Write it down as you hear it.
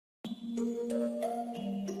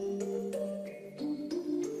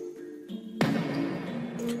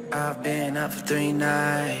I've been up for 3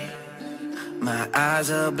 nights. My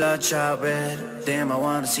eyes are bloodshot red. Damn, I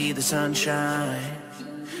wanna see the sunshine.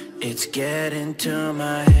 It's getting to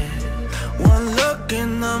my head. One look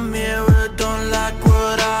in the mirror, don't like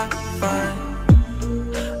what I find.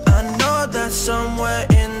 I know that somewhere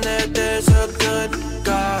in there there's a good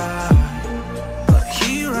guy, but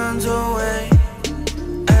he runs away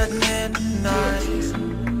at midnight.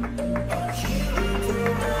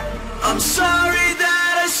 I'm sorry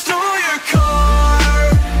that I stole your car.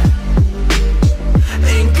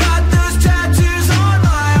 Ain't got those tattoos on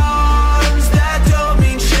my arms that don't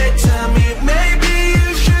mean shit to me. Maybe you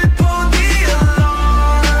should pull the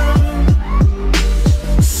alarm,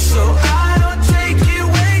 so I don't take it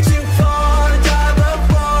way too far. Die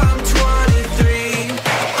before I'm 23.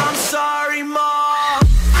 I'm sorry, Mom.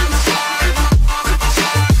 I'm sorry, Mom.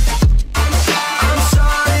 I'm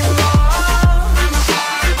sorry,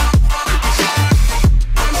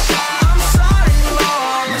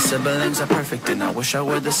 Mom. My siblings are perfect and I wish I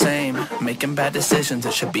were the same. Making bad decisions,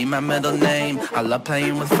 it should be my middle name. I love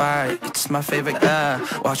playing with fire, it's my favorite.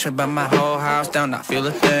 Watch it burn my whole house down, not feel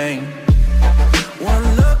a thing.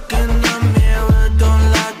 One look in the mirror, don't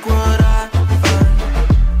like what I find.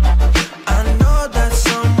 I know that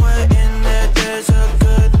somewhere in there there's a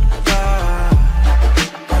good guy,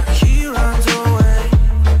 but he runs away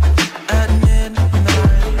at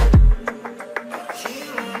midnight.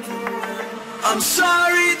 I'm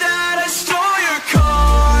sorry that I stole your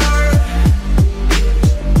car.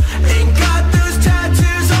 Ain't got those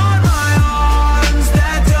tattoos on my arms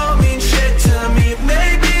that don't mean shit to me.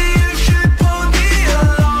 Maybe you should pull the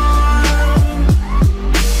alarm,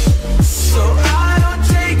 so I don't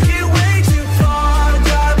take it way too far.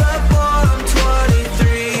 Die before I'm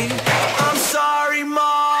 23. I'm sorry,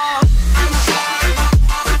 Mom. I'm sorry, Mom.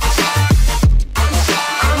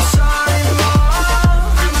 I'm sorry, Mom.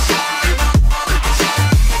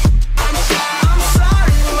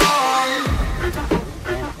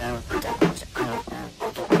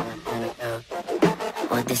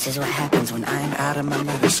 Well, this is what happens when I'm out of my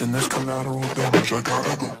medicine. There's collateral damage, I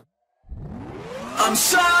gotta go. I'm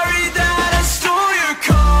sorry that I stole your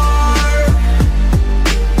car.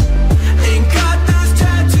 Ain't got those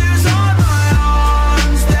tattoos on my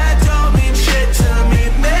arms that don't mean shit to me.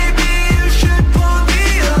 Maybe you should pull the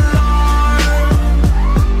alarm,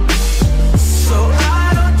 so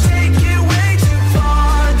I don't take it way too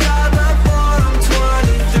far. Die before I'm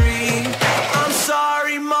 23. I'm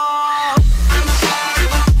sorry, Mom. I'm sorry,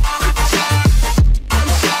 Mom.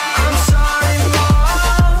 I'm sorry,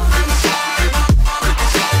 Mom.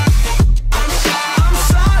 I'm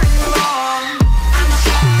sorry,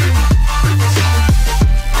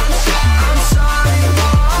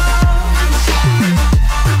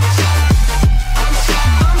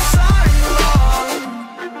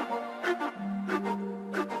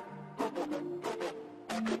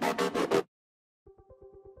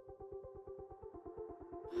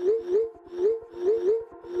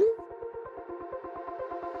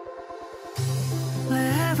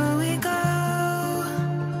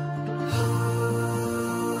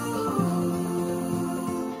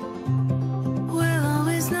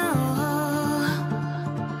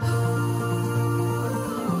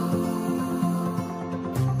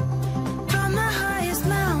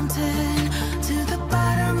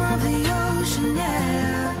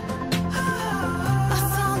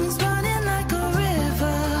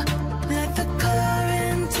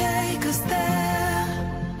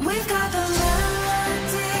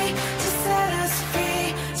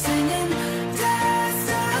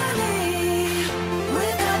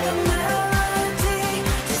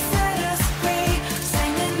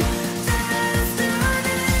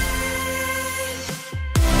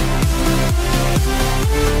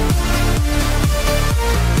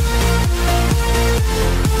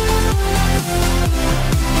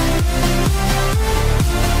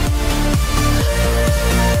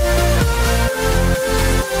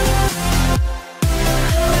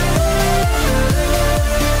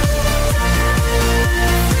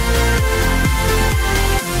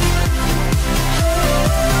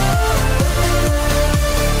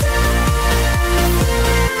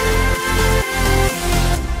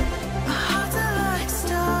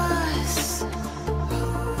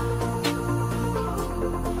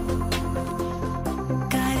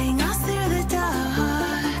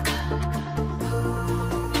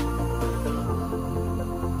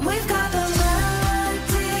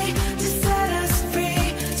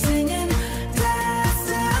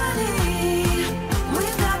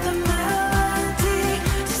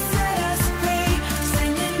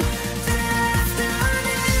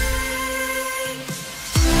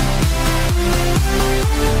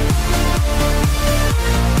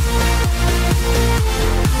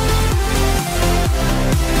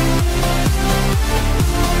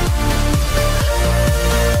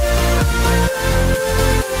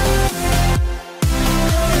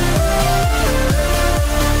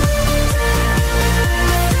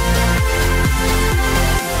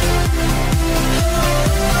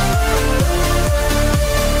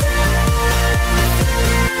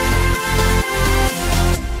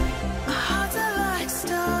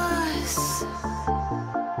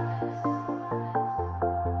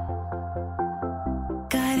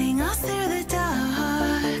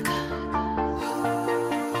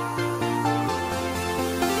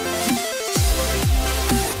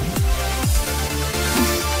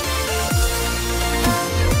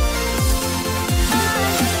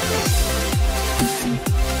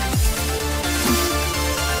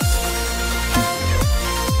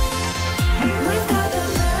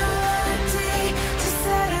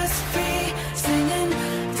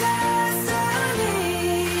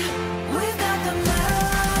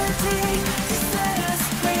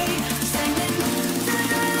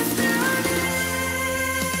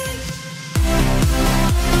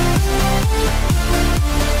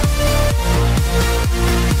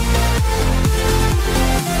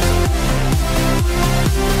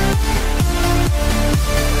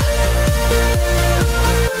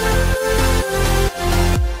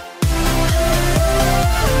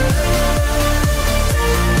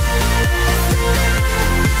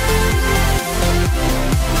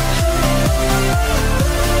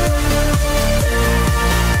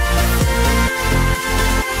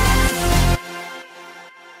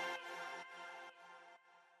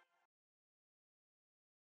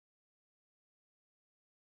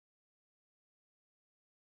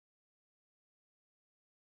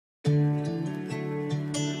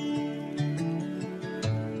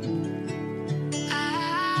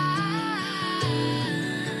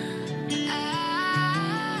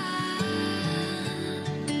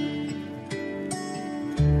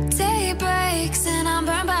 mistakes and I'm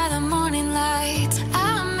burned by the morning light.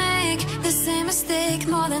 I make the same mistake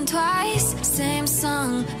more than twice. Same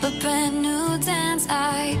song, but brand new dance.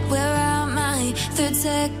 I wear out my third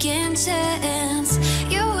second chance.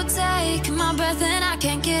 You take my breath and I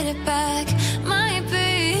can't get it back. Might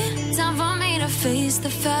be time for me to face the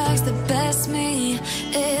facts. The best me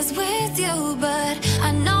is with you, but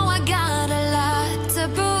I know I got a lot to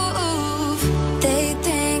prove. They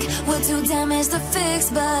think we're too damaged to fix,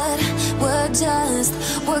 but we're just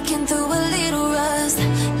working through a little rust.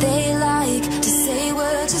 They like to say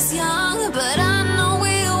we're just young, but I know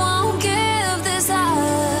we won't give this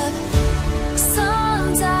up.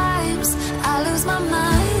 Sometimes I lose my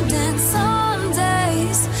mind, and some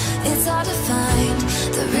days it's hard to find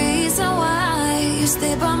the reason why you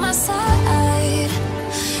stay by my side.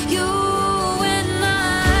 You and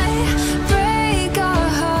I break our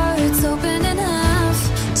hearts open enough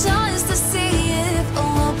just to see if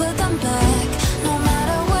we'll put them back. No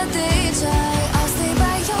matter what they try, I'll stay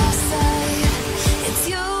by your side. It's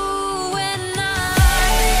you and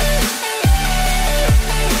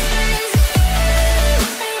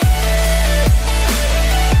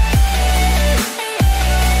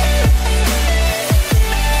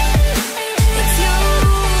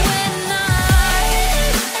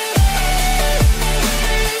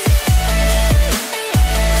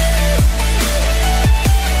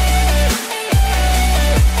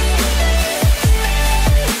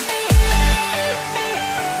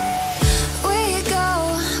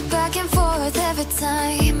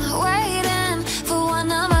time, waiting for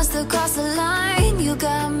one of us to cross the line. You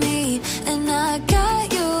got me and I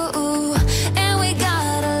got you, and we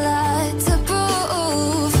got a lot to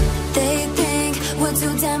prove. They think we're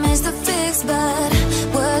too damaged to fix, but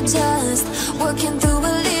we're just working through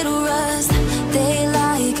a little rust. They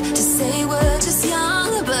like to say we're just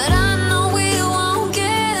young, but I know we won't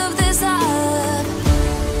give this up.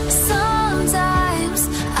 Sometimes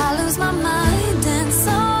I lose my mind, and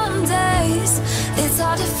some days it's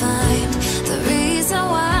hard to find the reason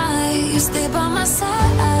why you stay by my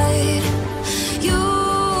side. You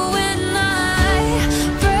and I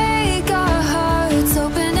break our hearts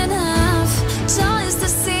open enough just to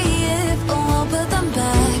see if we'll put them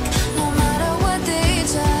back. No matter what they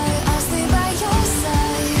try, I'll stay by your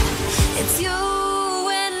side. It's you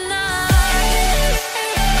and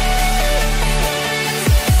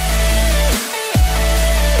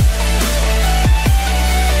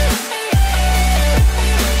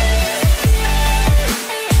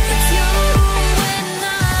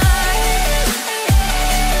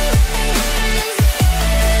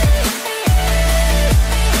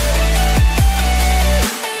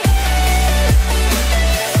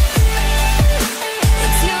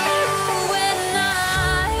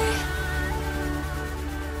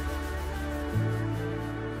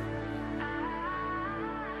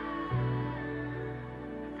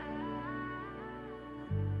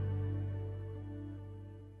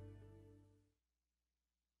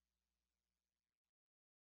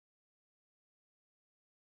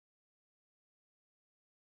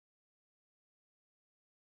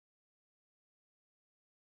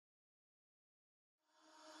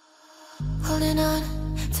holding on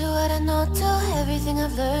to what I know, to everything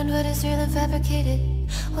I've learned. What is real and fabricated?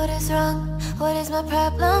 What is wrong? What is my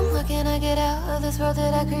problem? What can I get out of this world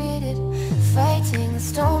that I created? Fighting the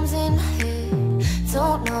storms in my head,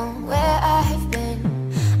 don't know where I have been.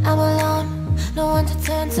 I'm alone, no one to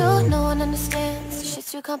turn to, no one understands.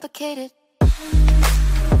 Shit's too complicated.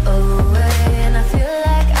 Away, and I feel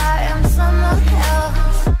like I am someone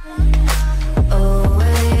else.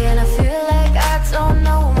 Away, and I feel like I don't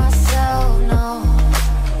know myself, no.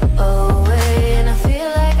 Away, and I feel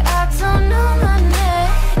like I don't know my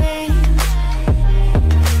name.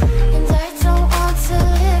 And I don't want to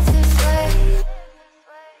live this way.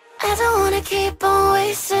 I don't wanna keep on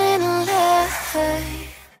wasting a life.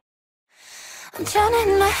 I'm drowning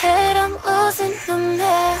in my head, I'm losing the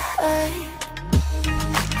mind.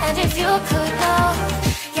 And if you could know,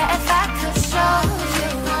 yeah, if I could show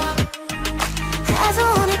you, I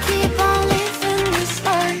don't wanna keep on living this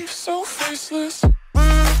life so faceless.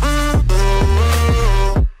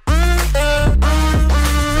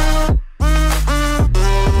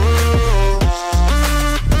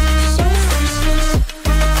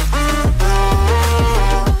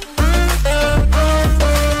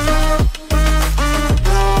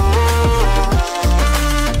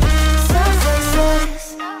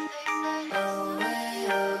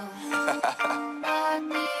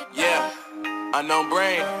 Unknown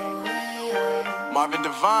Brain, Marvin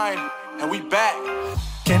Divine, and we back.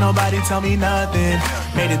 Can't nobody tell me nothing.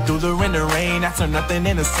 Made it through the rain and rain, I turned nothing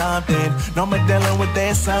into something. No more dealing with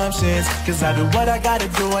their assumptions, cause I do what I gotta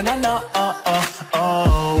do and I know,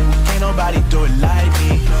 can't nobody do it like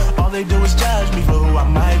me. All they do is judge me for who I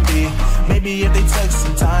might be. Maybe if they took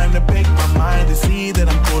some time to pick my mind to see that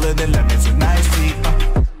I'm cooler than lemons and iced tea.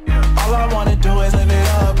 All I wanna do is live it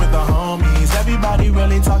up with the homies. Everybody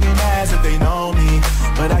really talking ass if they know me,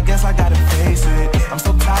 but I guess I gotta face it. I'm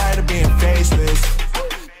so tired of being faceless.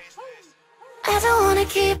 I don't wanna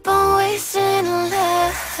keep on wasting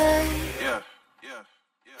life.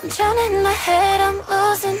 I'm drowning in my head, I'm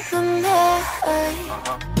losing the mind.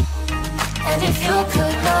 And if you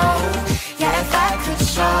could know, yeah, if I could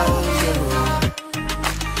show you,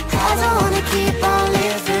 I don't wanna keep on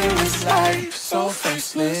living this life so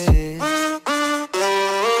faceless.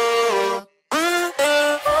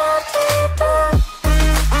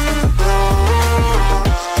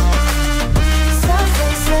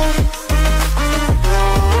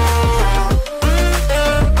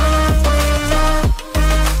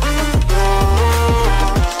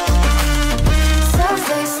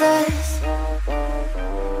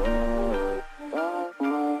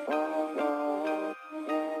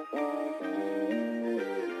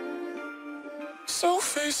 So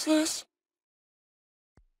faceless.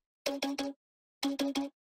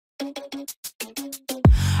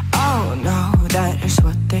 Oh no, that is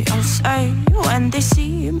what they all say when they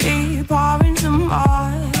see me pouring some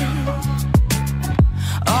wine.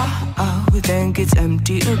 Oh, then gets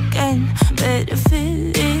empty again. Better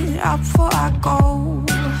fill it up before I go.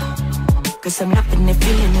 Cause I'm loving it,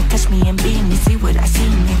 feeling it, touch me and being it. See what I see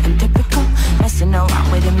in it, I'm typical. Messing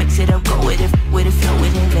around with it, mix it up, go with it, flow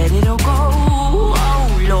with it, let it all go.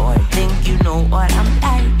 Oh Lord, think you know what I'm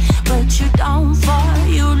like, but you don't fall,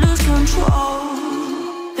 you lose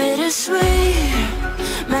control. Bittersweet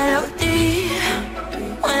melody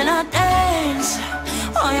when I dance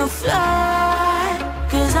on your fly.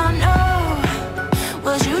 Cause I know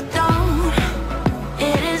what you don't,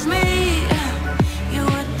 it is me you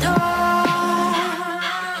adore.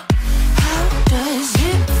 How does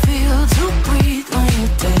it feel to breathe when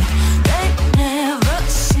you're dead? They've never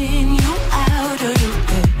seen you out of your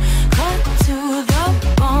bed. Cut to the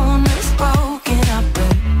bone, it's broken up,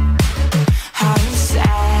 but how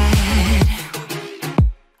sad.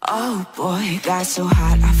 Oh boy, got so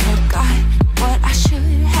hot I forgot what I should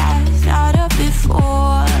have thought of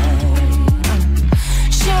before.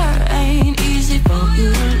 Sure ain't easy for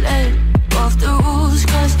you to let off the rules,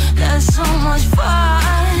 cause there's so much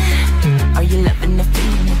fun. Are you loving the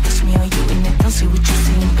feeling it? Touch me, are you in it? Don't see what you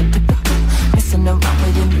see, but typical. Messing around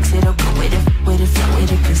with it, mix it up, go with it, flow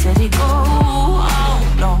with it, cause let it go. Oh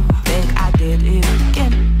no, think I did it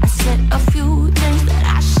again. I said a few things that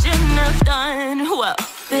I shouldn't have done. Well,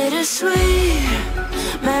 bittersweet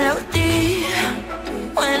melody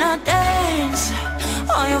when I dance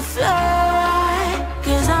on your fly.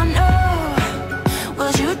 Cause I know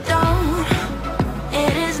what you don't,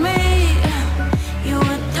 it is me you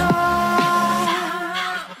adore.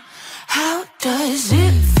 How does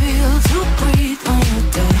it feel to breathe when you're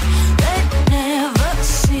dead? They've never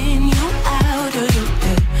seen you out of your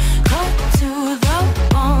bed. Cut to the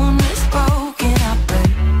bone, it's broken up, but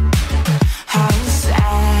how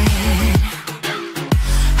sad.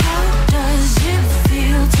 How does it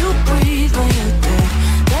feel to breathe when you're dead?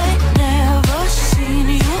 They've never seen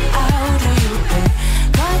you out of your bed.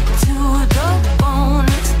 Cut to the bone,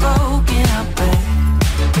 it's broken up, but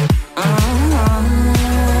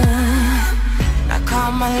now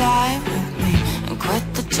come alive with me and quit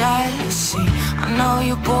the jealousy. I know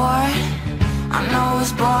you're bored, I know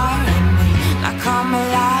it's boring me. Now come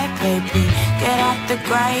alive, baby, get out the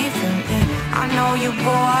grave and then I know you're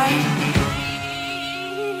bored.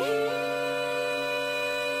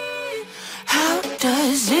 How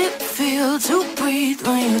does it feel to breathe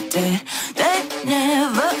when you're dead? They've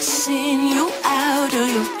never seen you out of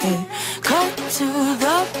your head. Cut to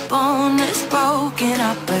the bone, it's broken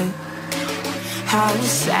up, but how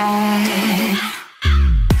sad.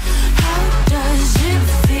 How does it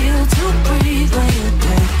feel to breathe when you're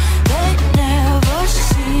dead? They've never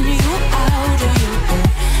seen you out of your head.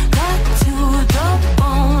 Cut to the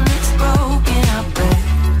bone, it's broken up, but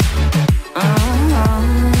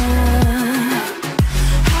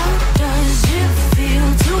how does it feel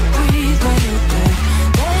to breathe when you're dead?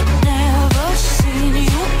 They've never seen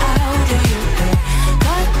you out of your head.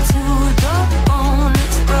 Cut to the bone,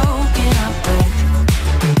 it's broken up, but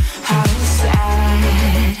how sad.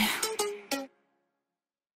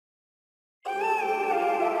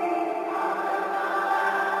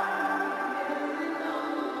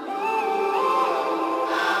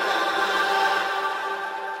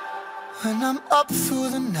 When I'm up through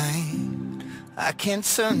the night, I can't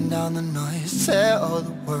turn down the noise, say all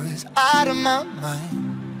the words out of my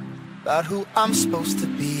mind about who I'm supposed to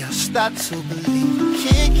be. I start to believe I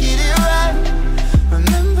can't get it right.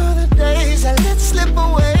 Remember the days I let slip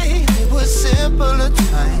away, they were simpler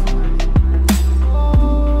times.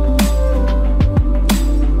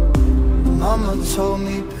 Mama told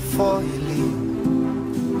me before you leave,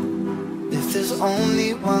 if there's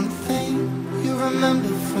only one thing you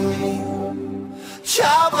remember from me,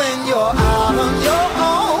 child, when you're out on your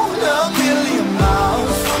own, a million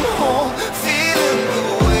miles from home, feeling the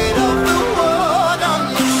weight of the world on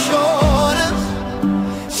your shoulders.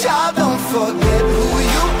 Child, don't forget who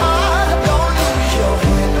you are, don't lose your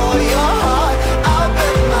head or your heart. I'll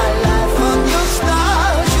bet my life on your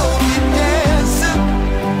stars, you'll be dancing,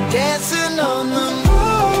 dancing on the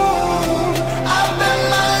moon. I'll bet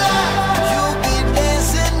my life you'll be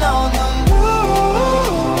dancing on the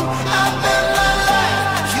moon. I'll bet my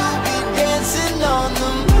life you'll be dancing on the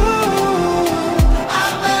moon.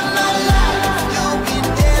 I'll bet my life you'll be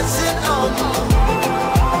dancing on the moon.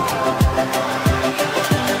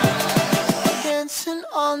 Dancing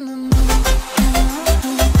on the moon.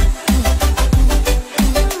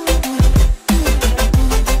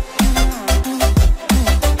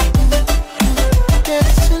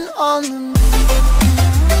 Dancing on the moon.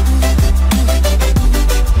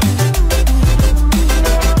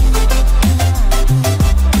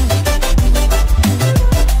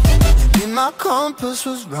 Maybe my compass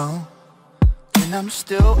was wrong, and I'm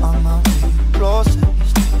still on my way closer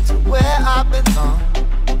each day to where I belong.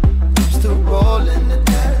 I'm still rolling the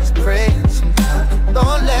dice, praying sometimes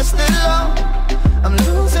don't last it long. I'm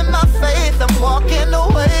losing my faith, I'm walking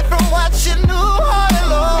away from what you knew all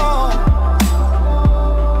along.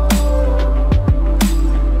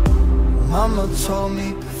 Mama told me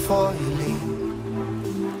before you leave,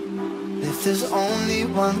 if there's only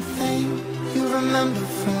one thing you remember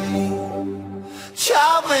from me,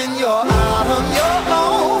 child, when you're out on your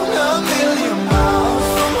own, a million miles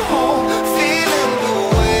from home, feeling the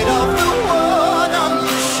weight of the world on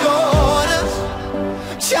your shoulders.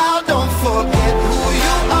 Child, don't forget who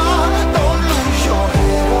you are, don't lose your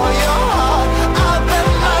head or your heart. I'll bet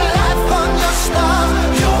my life on your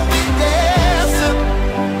stars, you'll be dancing,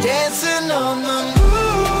 dancing on the moon.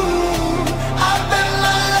 I'll bet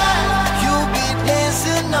my life you'll be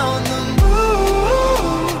dancing on the moon.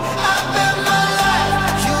 I'll bet my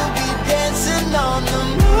life you'll be dancing on the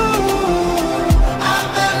moon. I'll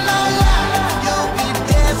bet my life you'll be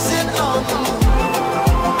dancing on the moon.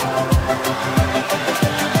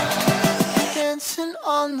 Dancing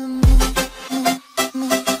on the moon.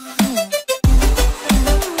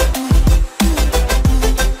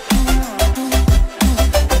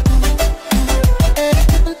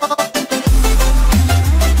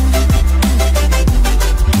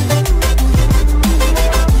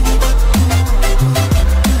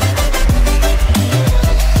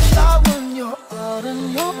 Child, when you're out on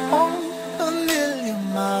your own, a million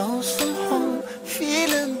miles from home,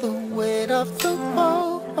 feeling the weight of the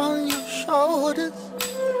world on your shoulders.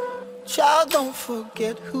 Child, don't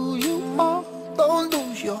forget who you are, don't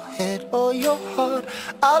lose your head or your heart.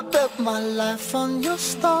 I'll bet my life on your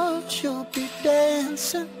stars, you'll be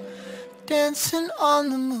dancing, dancing on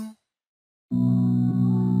the moon.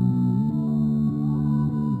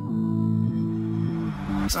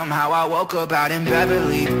 Somehow I woke up out in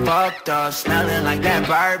Beverly, fucked up, smelling like that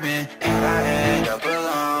bourbon, and I end up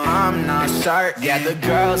alone. I'm not certain. Yeah, the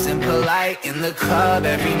girls impolite in the club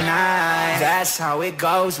every night. That's how it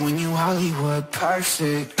goes when you Hollywood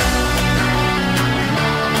perfect.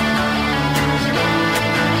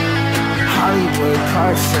 Hollywood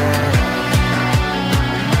perfect.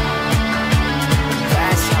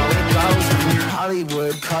 That's how it goes when you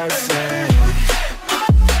Hollywood perfect.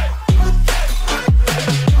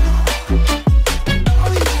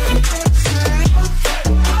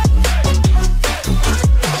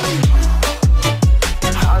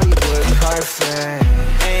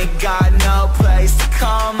 Ain't got no place to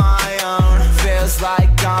call my own. Feels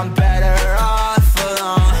like I'm better off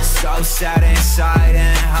alone. So sad inside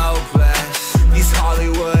and hopeless. These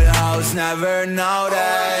Hollywood hoes never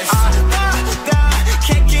notice.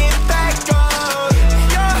 Can't get back on.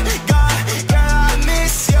 Girl, I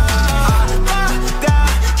miss you.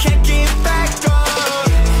 Can't get back on.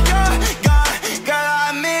 Girl,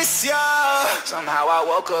 I miss you. Somehow I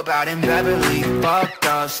woke up out in Beverly, fucked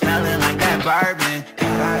up, smelling like that bourbon,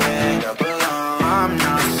 and I end up alone. I'm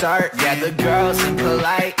not certain. Yeah, the girls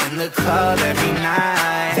impolite in the club every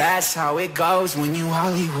night. That's how it goes when you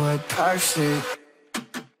Hollywood perfect.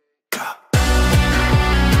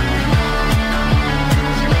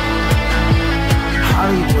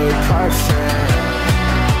 Hollywood perfect.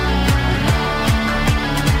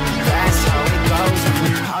 That's how it goes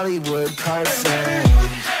when you're Hollywood perfect.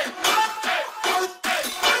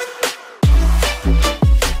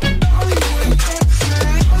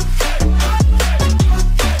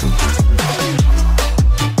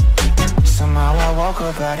 Woke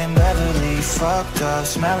up out in Beverly, fucked up,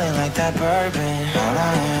 smelling like that bourbon. How'd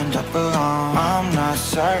I end up alone? I'm not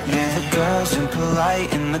certain. The girls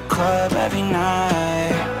impolite in the club every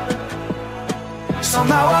night.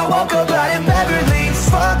 Somehow I woke up out in Beverly,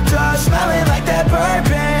 fucked up, smelling like that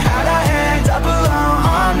bourbon. How'd I end up alone?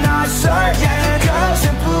 I'm not certain. The girls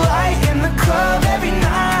impolite in the club every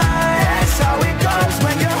night. That's how it goes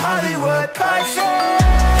when you're Hollywood perfect.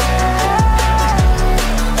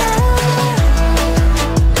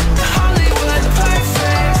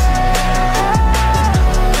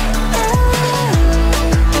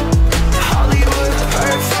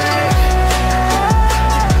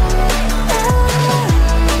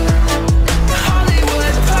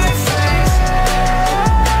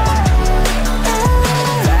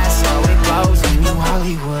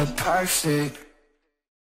 Perfect.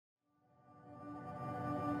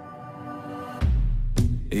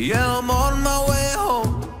 Yeah, I'm on my way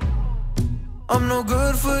home. I'm no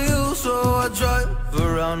good for you, so I drive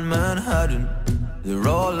around Manhattan. They're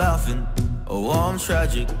all laughing, oh I'm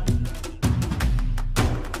tragic.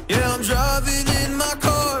 Yeah, I'm driving in my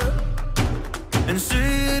car and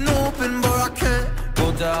seeing open bar. I can't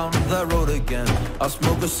go down that road again. I'll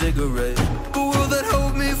smoke a cigarette, but will that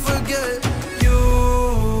help me forget you?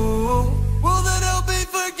 Will that help me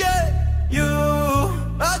forget you?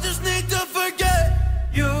 I just need to forget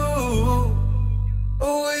you.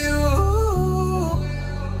 Oh, you.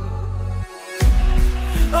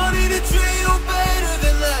 I need to treat you better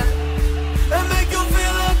than that and make you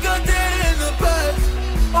feel like I did in the past.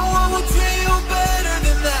 Oh, I will treat you better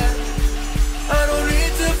than that. I don't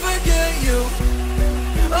need to forget you.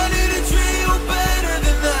 I need to treat you better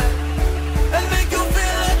than that and make you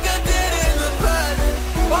feel like I did it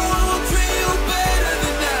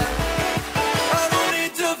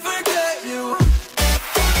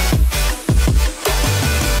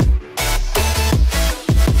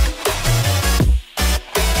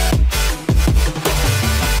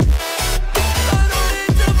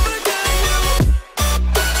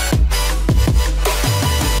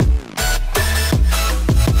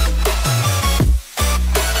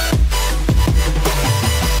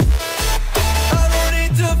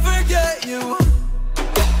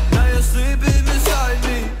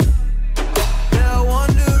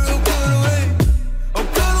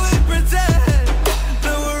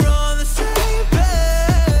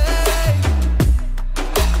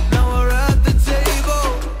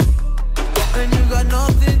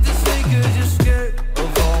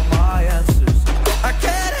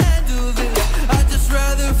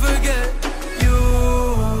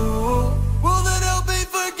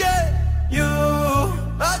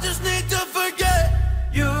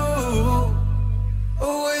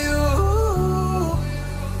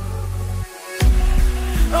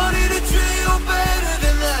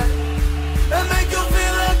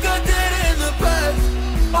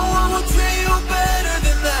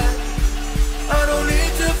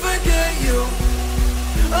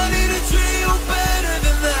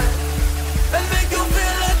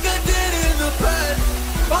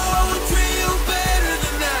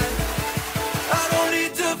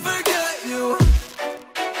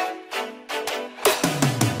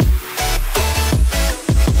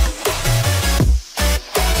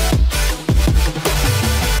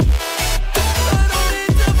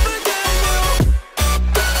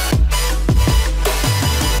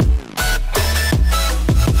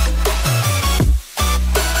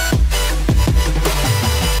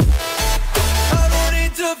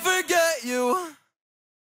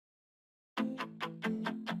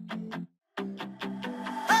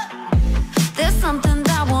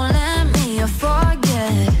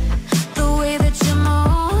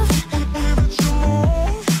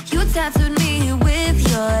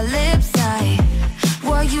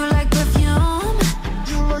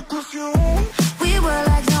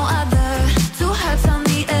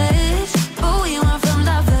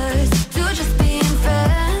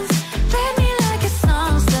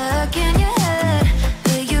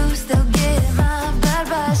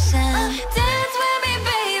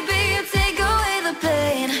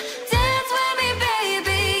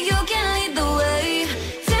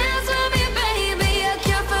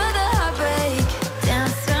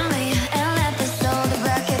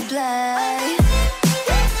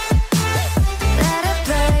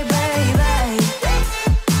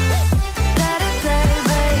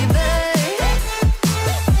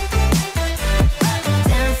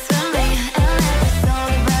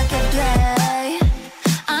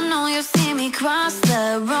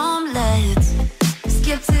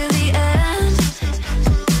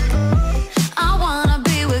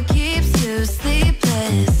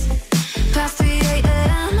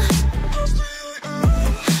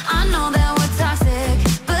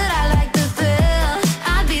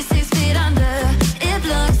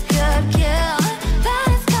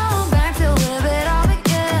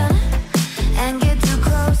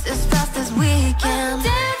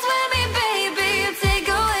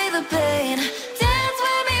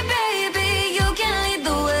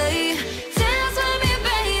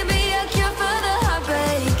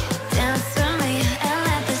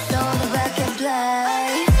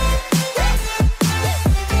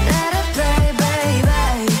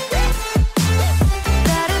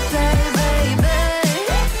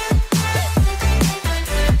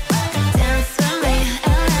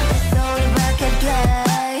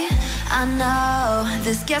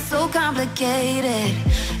so complicated.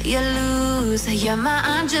 You lose your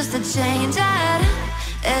mind just to change it,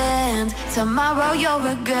 and tomorrow you'll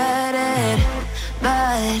regret it.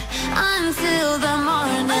 But until the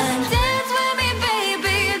morning, dance with me,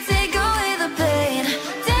 baby, take away the pain.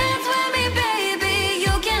 Dance with me, baby,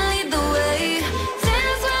 you can lead the way.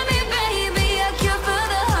 Dance with me, baby, a cure for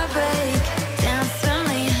the heartbreak. Dance with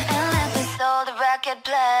me and let this old record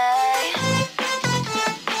play.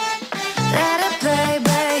 Let it play, baby.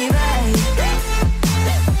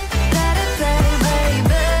 Let it play,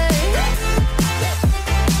 baby.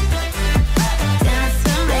 Dance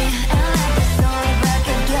with me and let this old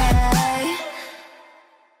record play.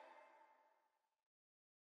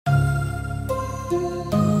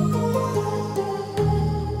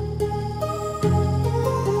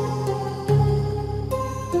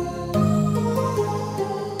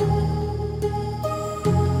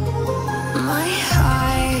 My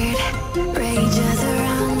heart rages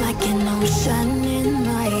around like an ocean in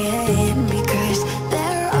my head, because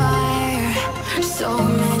there are so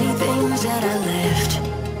many things that I left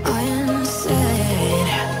unsaid.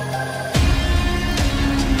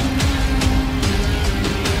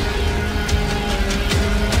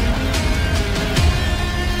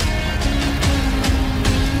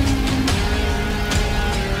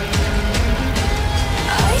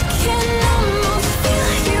 I can almost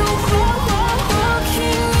feel you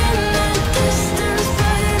walking in the distance,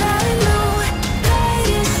 but I know that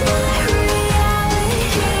it's not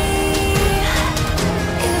reality.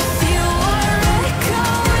 If you are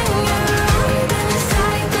echoing around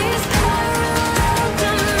inside these parallel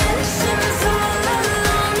dimensions all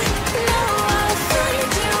alone, now I'll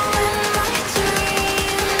find you in my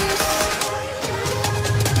dreams.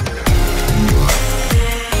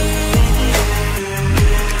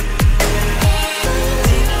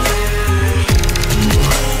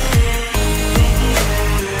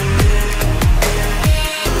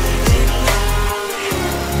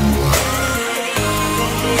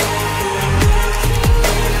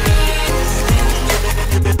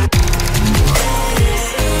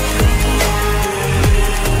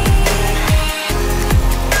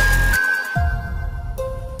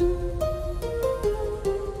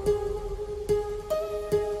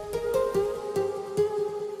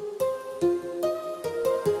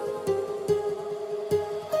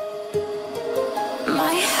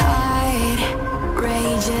 My heart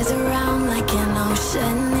rages around like an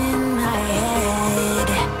ocean in my head.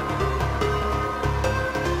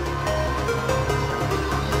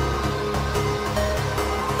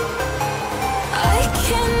 I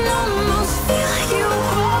can almost feel you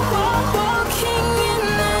walking in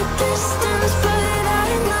the distance, but I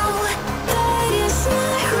know that it's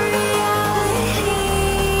not reality.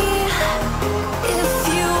 If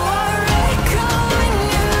you are echoing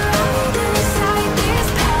around inside these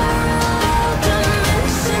parallel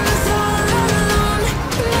dimensions all alone,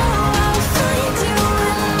 now I'll find you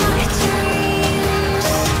in my dreams.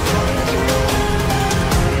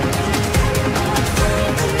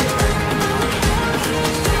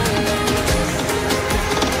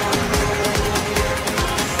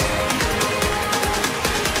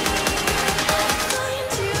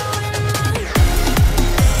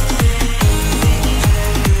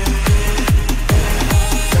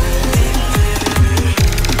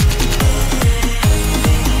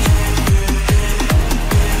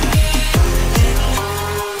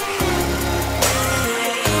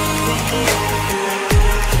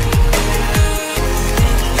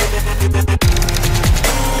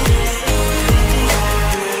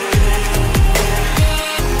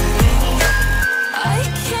 I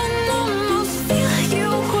can almost feel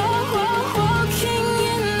you walking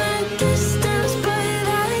in the distance, but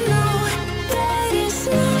I know that it's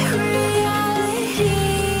not reality.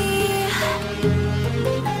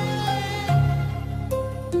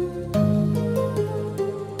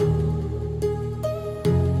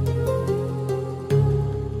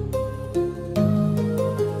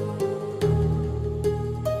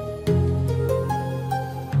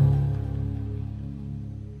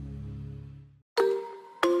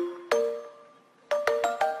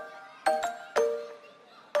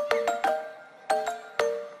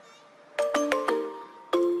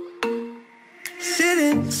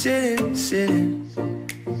 Sitting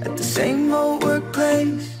at the same old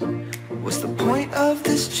workplace. What's the point of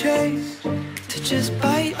this chase? To just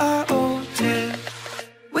bite our old tail.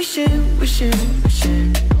 Wishing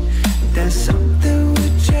that something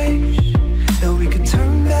would change, that we could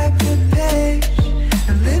turn back the page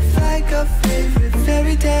and live like our favorite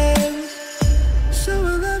fairy tales. So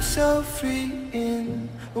a love so free in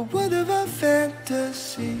a world of our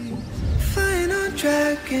fantasies, flying on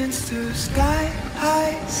dragons through sky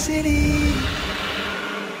high seas. city.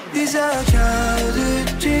 These are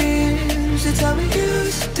childhood dreams. It's how we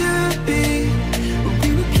used to be. We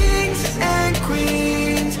were kings and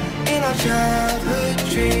queens in our childhood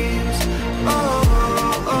dreams. Oh,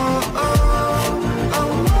 oh, oh, oh.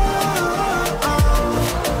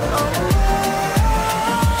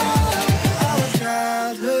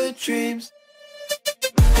 Dreams.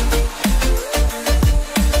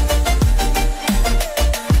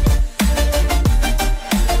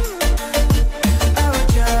 Our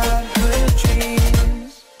childhood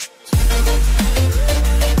dreams.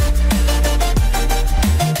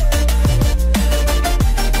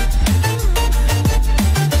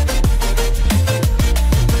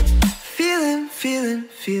 Feeling, feeling,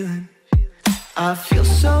 feeling. I feel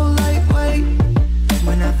so lightweight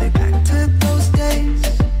when I think back to those days.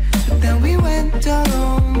 Then we went our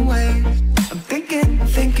own ways. I'm thinking,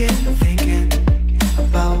 thinking, thinking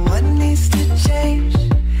about what needs to change,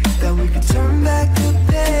 that we could turn back the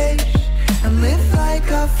page and live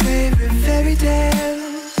like our favorite fairy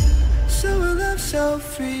tales. So a love so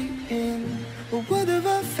freeing, a world of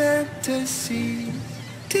our fantasy,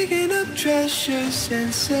 digging up treasures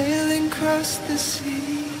and sailing across the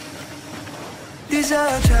sea. These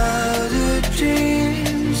are childhood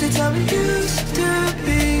dreams. It's how we used to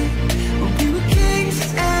be. We were kings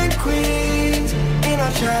and queens in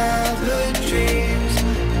our childhood dreams.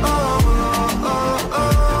 Oh, oh, oh,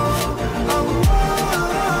 oh, oh, oh,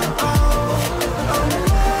 oh, oh.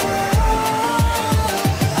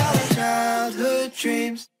 Our childhood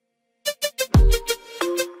dreams.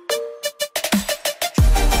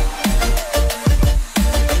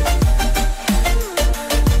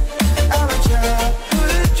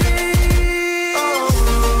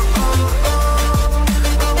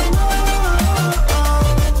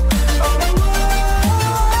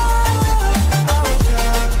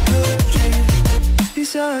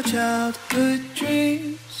 Our childhood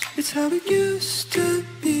dreams, it's how it used to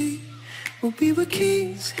be. When we were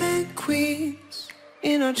kings and queens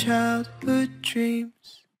in our childhood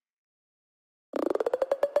dreams.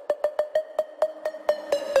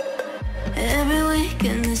 Every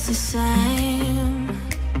weekend is the same.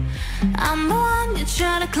 I'm the one you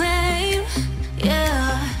try to claim.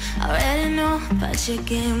 Yeah, I already know about your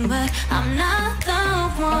game, but I'm not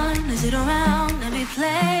the one to sit around and be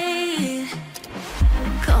played.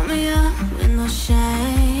 Call me up with no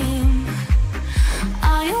shame.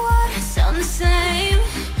 All your words sound the same.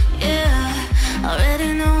 Yeah, I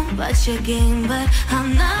already know about your game, but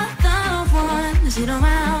I'm not the one to sit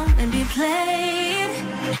around and be played.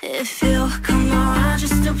 If you come around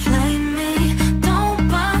just to play me, don't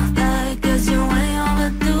bother, cause you're way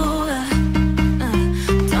overdue.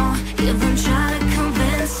 Don't even try to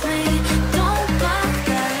convince me. Don't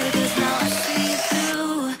bother, cause now I see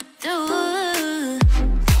through.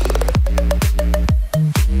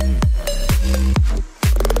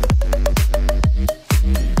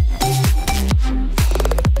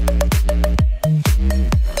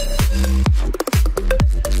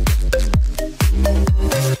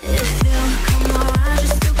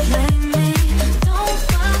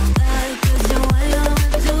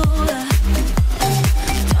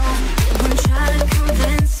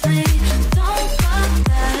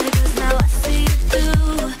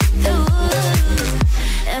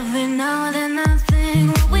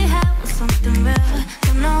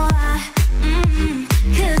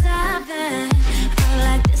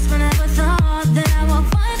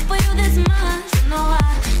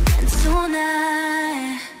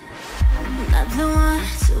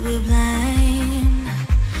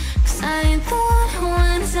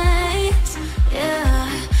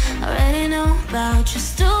 About your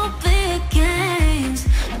stupid games.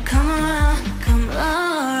 Come around.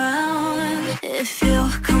 If you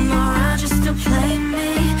come around just to play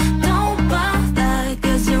me, don't bother,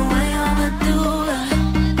 cause you're way overdue.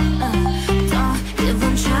 Don't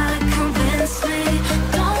even try to convince me.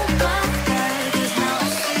 Don't bother, cause now I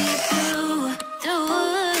see through.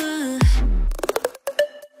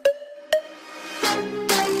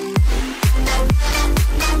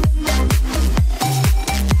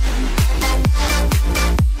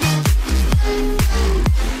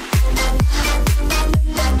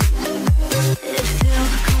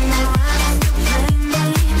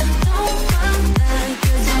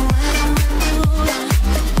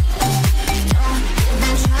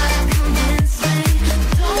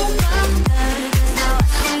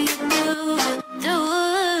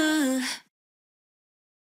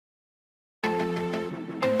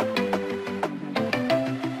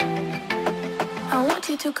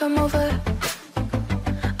 To come over,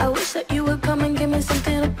 I wish that you would come and give me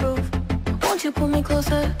something to prove. Won't you pull me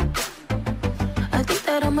closer? I think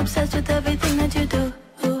that I'm obsessed with everything that you do.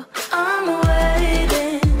 I'm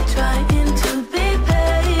waiting, trying to be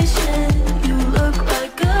patient. You look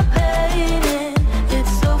like a painting.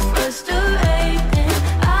 It's so frustrating.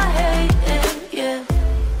 I hate it, yeah.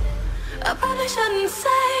 I probably shouldn't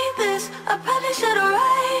say this. I probably should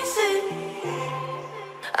erase it.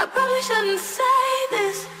 I probably shouldn't say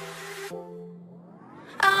this.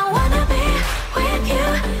 I wanna be with you.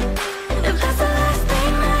 If that's the last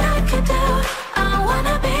thing that I could do, I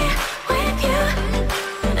wanna be with you.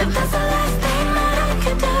 If that's the last thing that I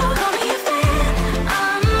could do, call me a fan.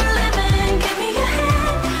 I'm living, give me your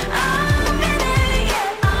hand. I'm in it,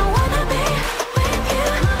 yeah. I wanna be with you.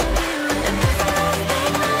 If that's the last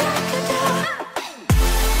thing that I could do.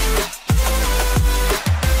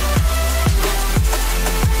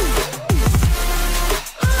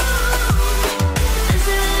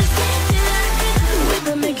 We've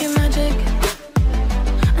been making magic,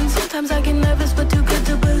 and sometimes I get nervous but too good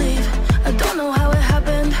to believe. I don't know how it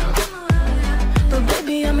happened, but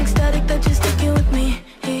baby I'm ecstatic that you're sticking with me.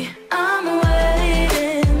 I'm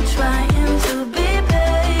waiting, trying to be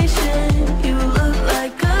patient. You look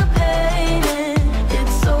like a painting.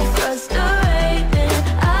 It's so frustrating.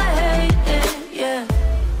 I hate it, yeah.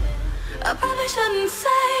 I probably shouldn't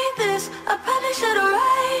say this. I probably should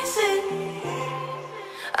erase it.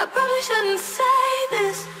 I probably shouldn't say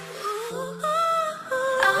this.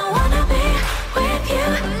 I wanna be with you.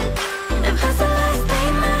 If that's the last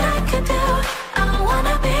thing that I could do, I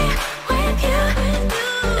wanna be with you.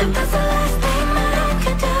 If that's the last thing that I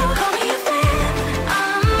could do, call me a fan.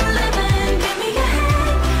 I'm living, give me your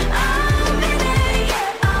hand. I'm in it,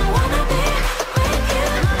 yeah. I wanna be with you.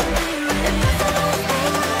 If that's the last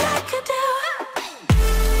thing that I could do.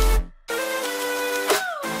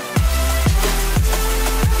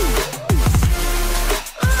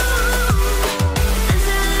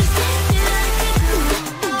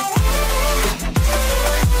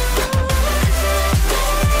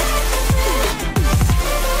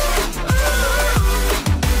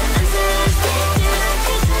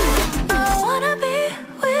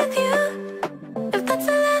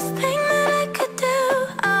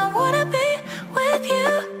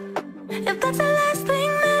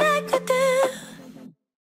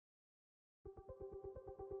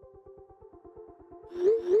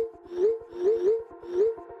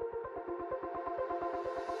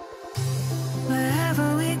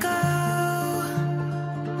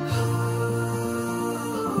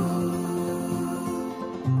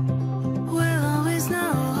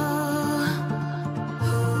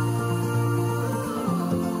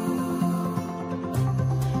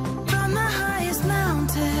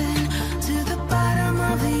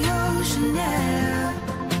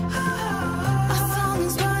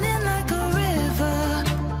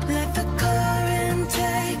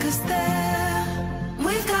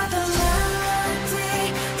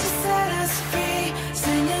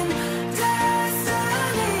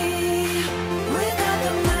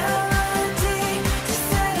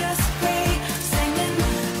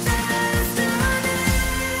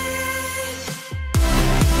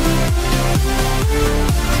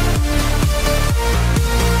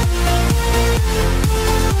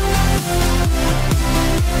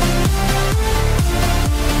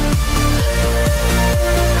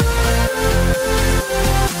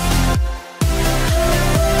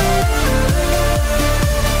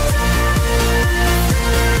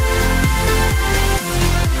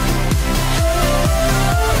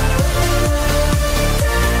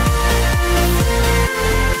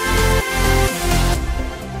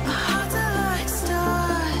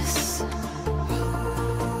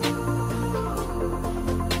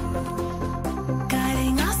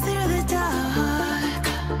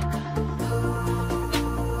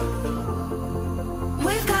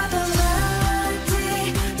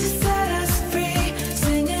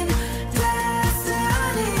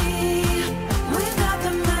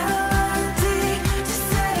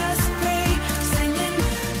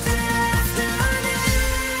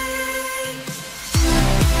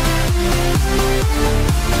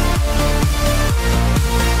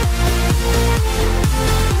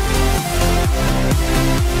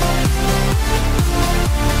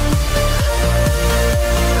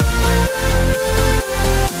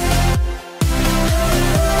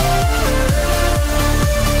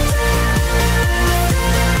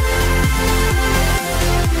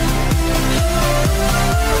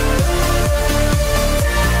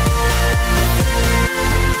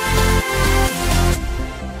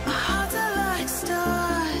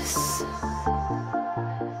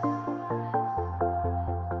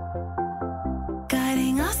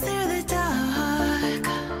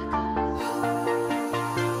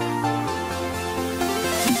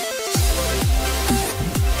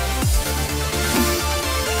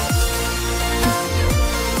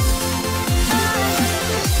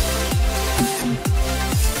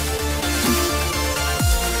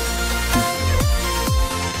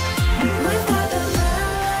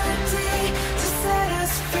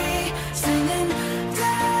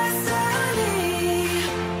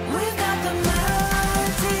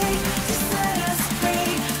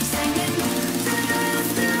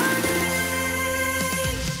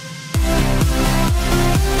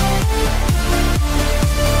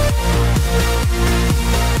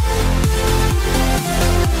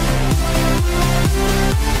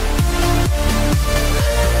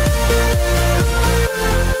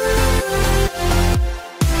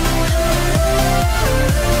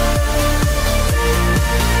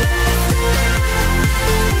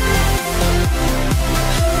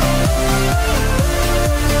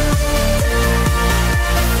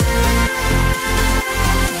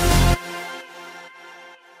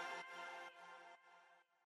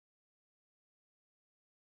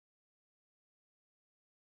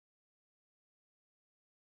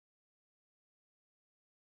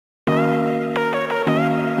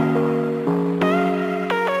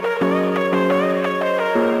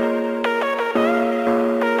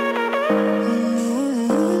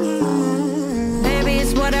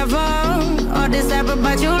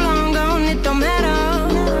 but you long gone, it don't matter.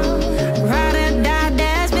 Ride or die,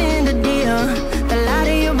 that's been the deal. The light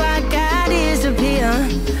of your body got disappear.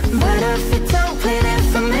 But if you don't play that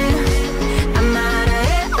for me, I'm out of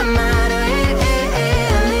it, I'm out of it.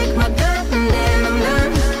 I lick my gun and then I'm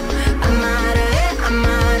done. I'm out of it, I'm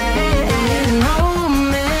out of it. No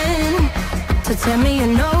man to tell me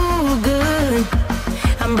you're no good.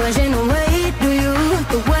 I'm brushing away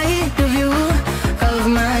the weight of you, of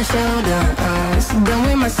my shoulders. Done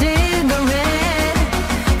with my cigarette,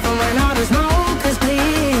 and when all the smoke is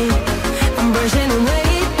clear, I'm brushing away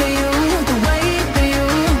the weight of you,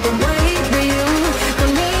 the weight of you.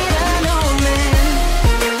 Don't need a no man.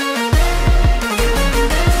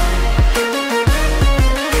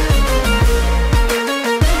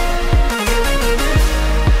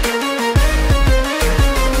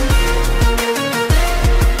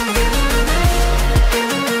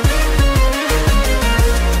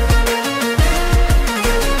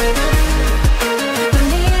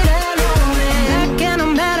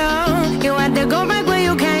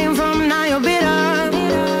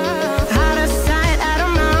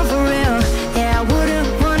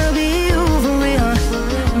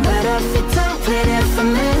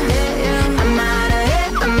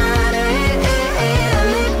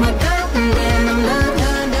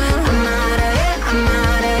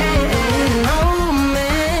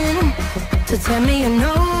 Tell me you're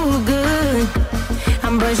no good.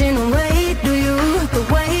 I'm brushing away to you, the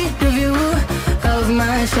weight of you, of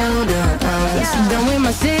my shoulders. Done with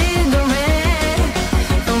my cigarette,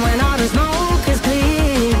 and when all the smoke is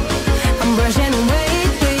clear, I'm brushing away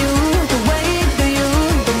to you, the weight of you,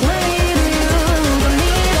 the weight of you. Don't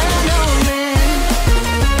need a no man.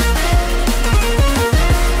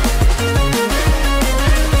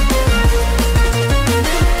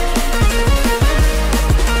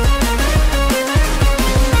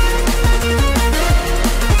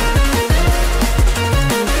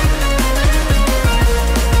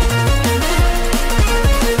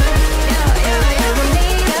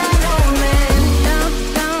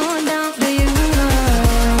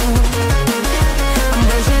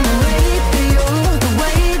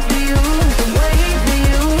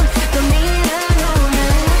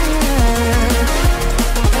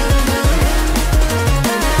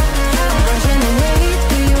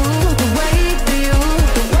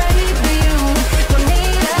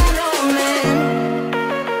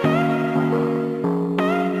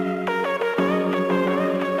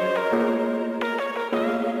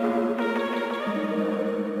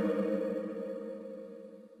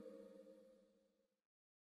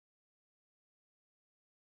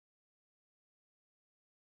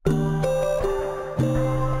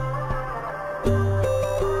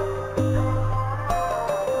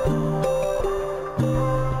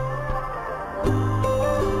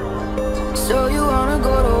 So you wanna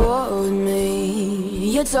go to war with me?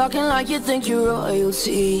 You're talking like you think you're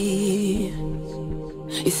royalty.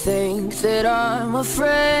 You think that I'm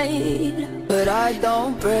afraid, but I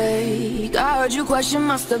don't break. I heard you question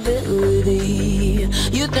my stability.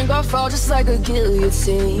 You think I'll fall just like a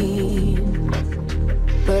guillotine,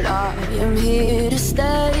 but I am here to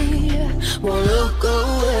stay, won't look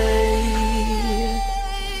away.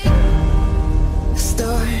 The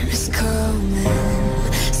storm is coming,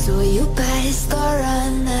 so you better start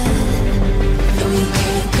running. And we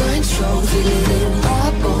can't control, feel it in my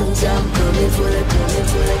bones. I'm coming for it, coming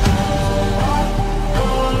for it.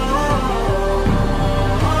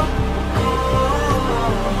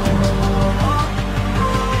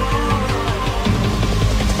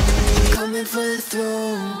 Coming for the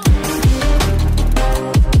throne.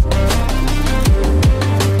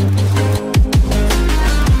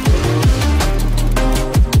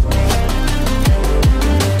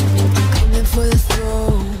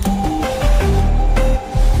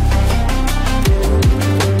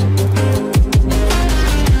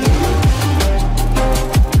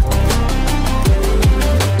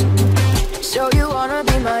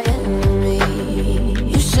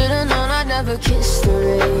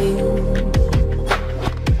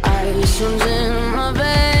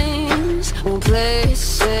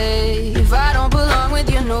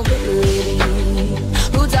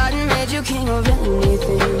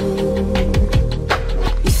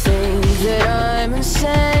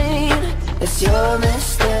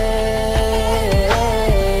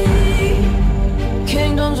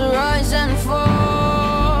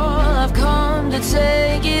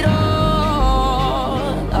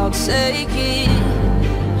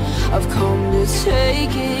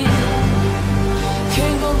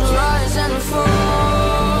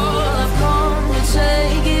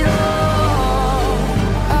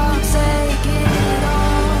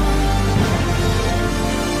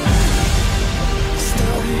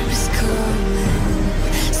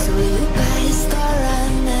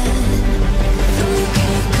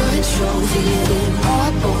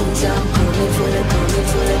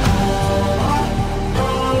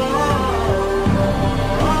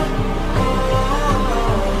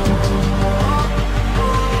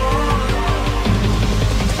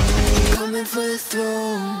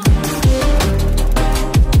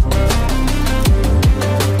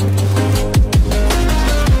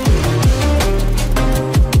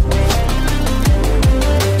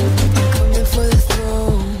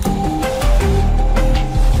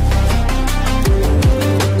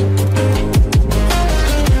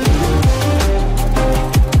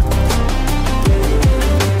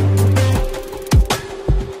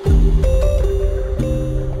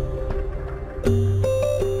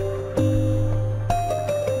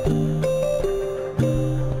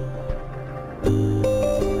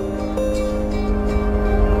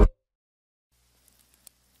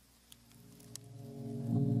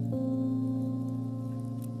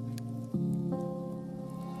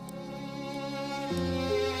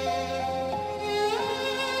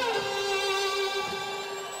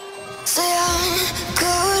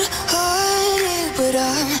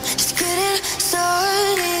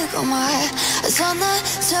 Got my eyes on the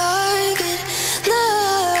target. No,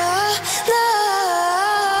 no.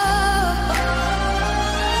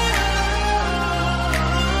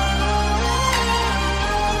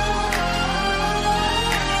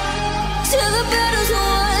 Till the battle's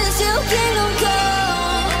won, till kingdom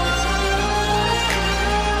come.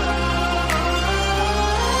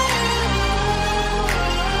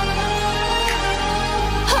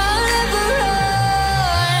 I'll never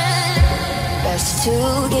run. Best to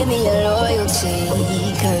give me your loyalty,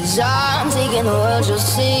 'cause I'm taking the world, you'll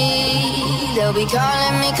see. They'll be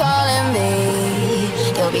calling me,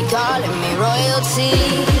 they'll be calling me royalty.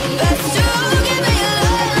 Best to give me your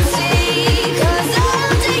loyalty, 'cause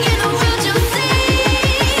I'm taking the world, you'll see.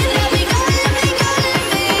 They'll be calling me,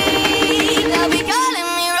 they'll be calling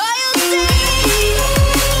me royalty.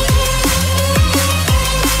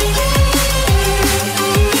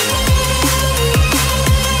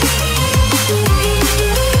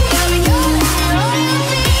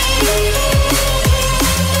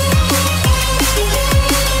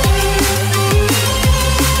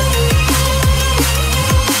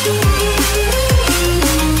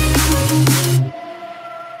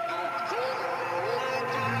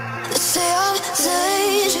 Say I'm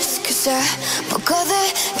dangerous, 'cause I broke all the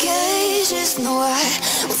cages. No, I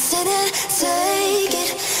won't sit and take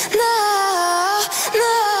it. No,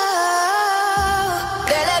 no.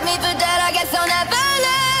 They left me for dead, I guess I'll never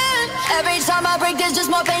learn. Every time I break, there's just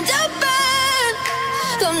more pain to burn.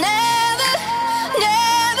 They'll never,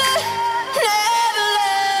 never, never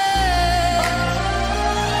learn.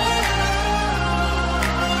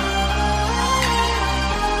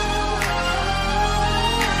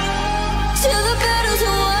 Till the battle's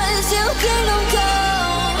won, till kingdom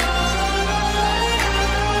come.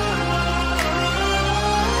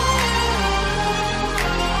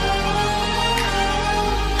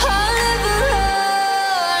 I'll never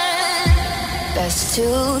run. Best to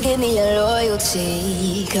give me your loyalty,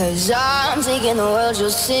 'cause I'm taking the world,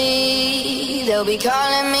 you'll see. They'll be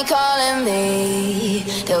calling me,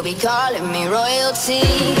 they'll be calling me royalty.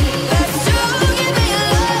 Best to give me your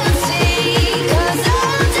loyalty, 'cause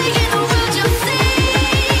I'm taking the world, you'll see.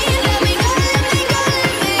 They'll be calling me,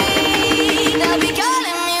 they'll be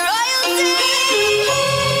calling me royalty.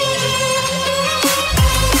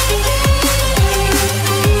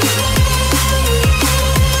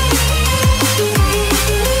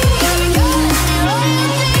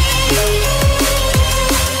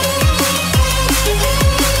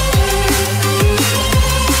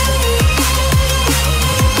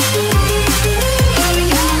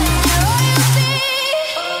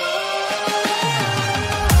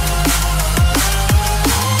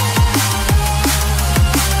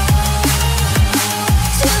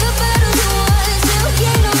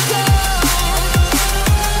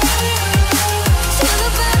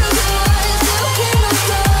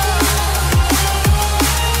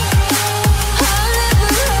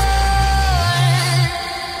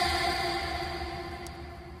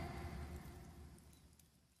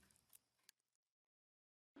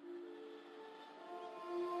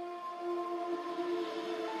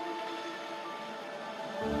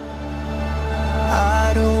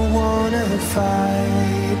 I don't wanna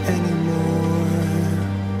fight anymore.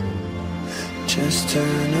 Just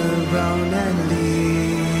turn around and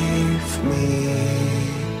leave me.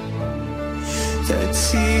 The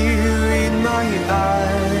tear in my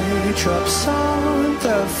eye drops on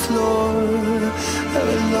the floor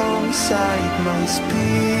alongside my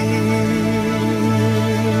spear.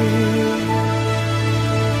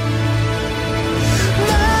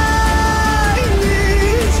 My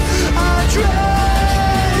knees are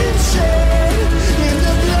drenching in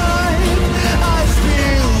the blood I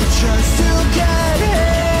spill just to get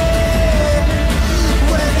in.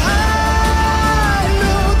 When I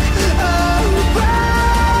look around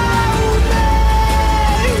me,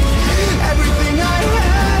 everything I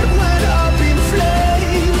had went up in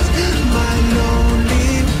flames. My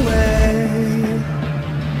lonely way.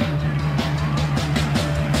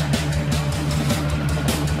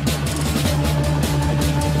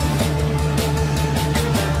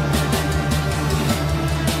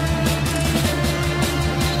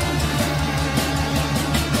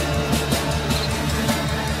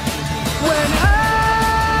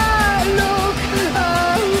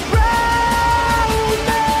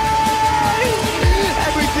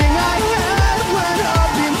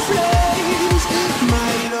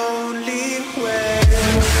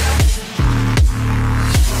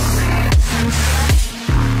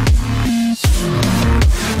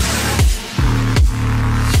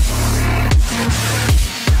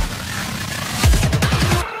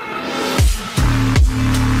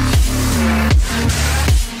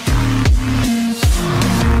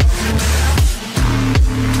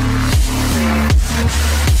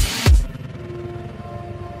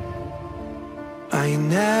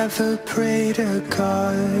 never pray to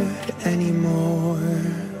God anymore.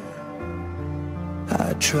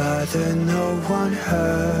 I'd rather no one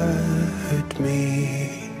hurt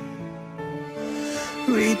me.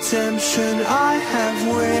 Redemption, I have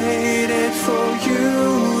waited for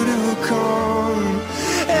you to come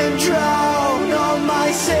and drown all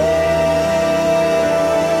my sins.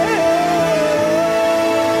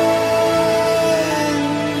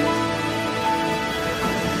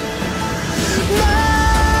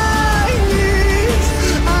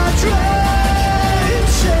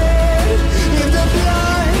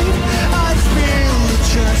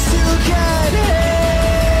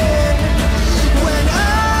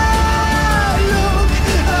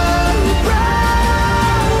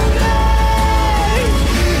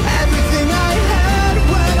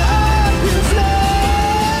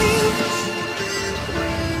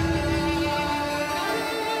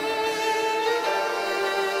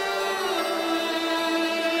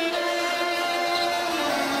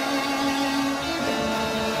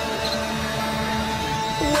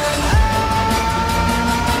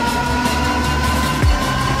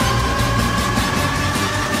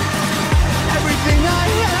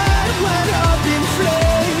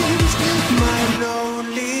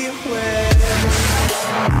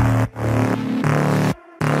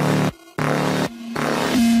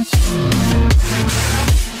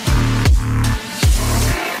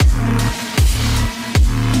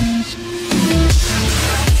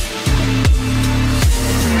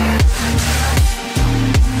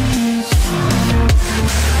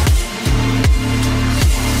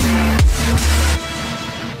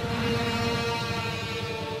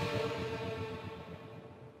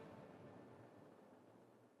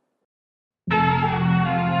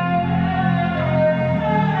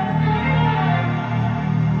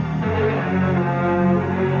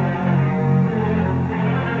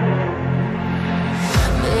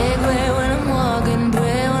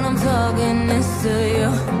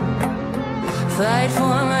 Fight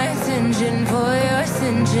for my attention, for your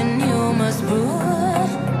ascension you must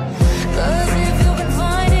prove. 'Cause if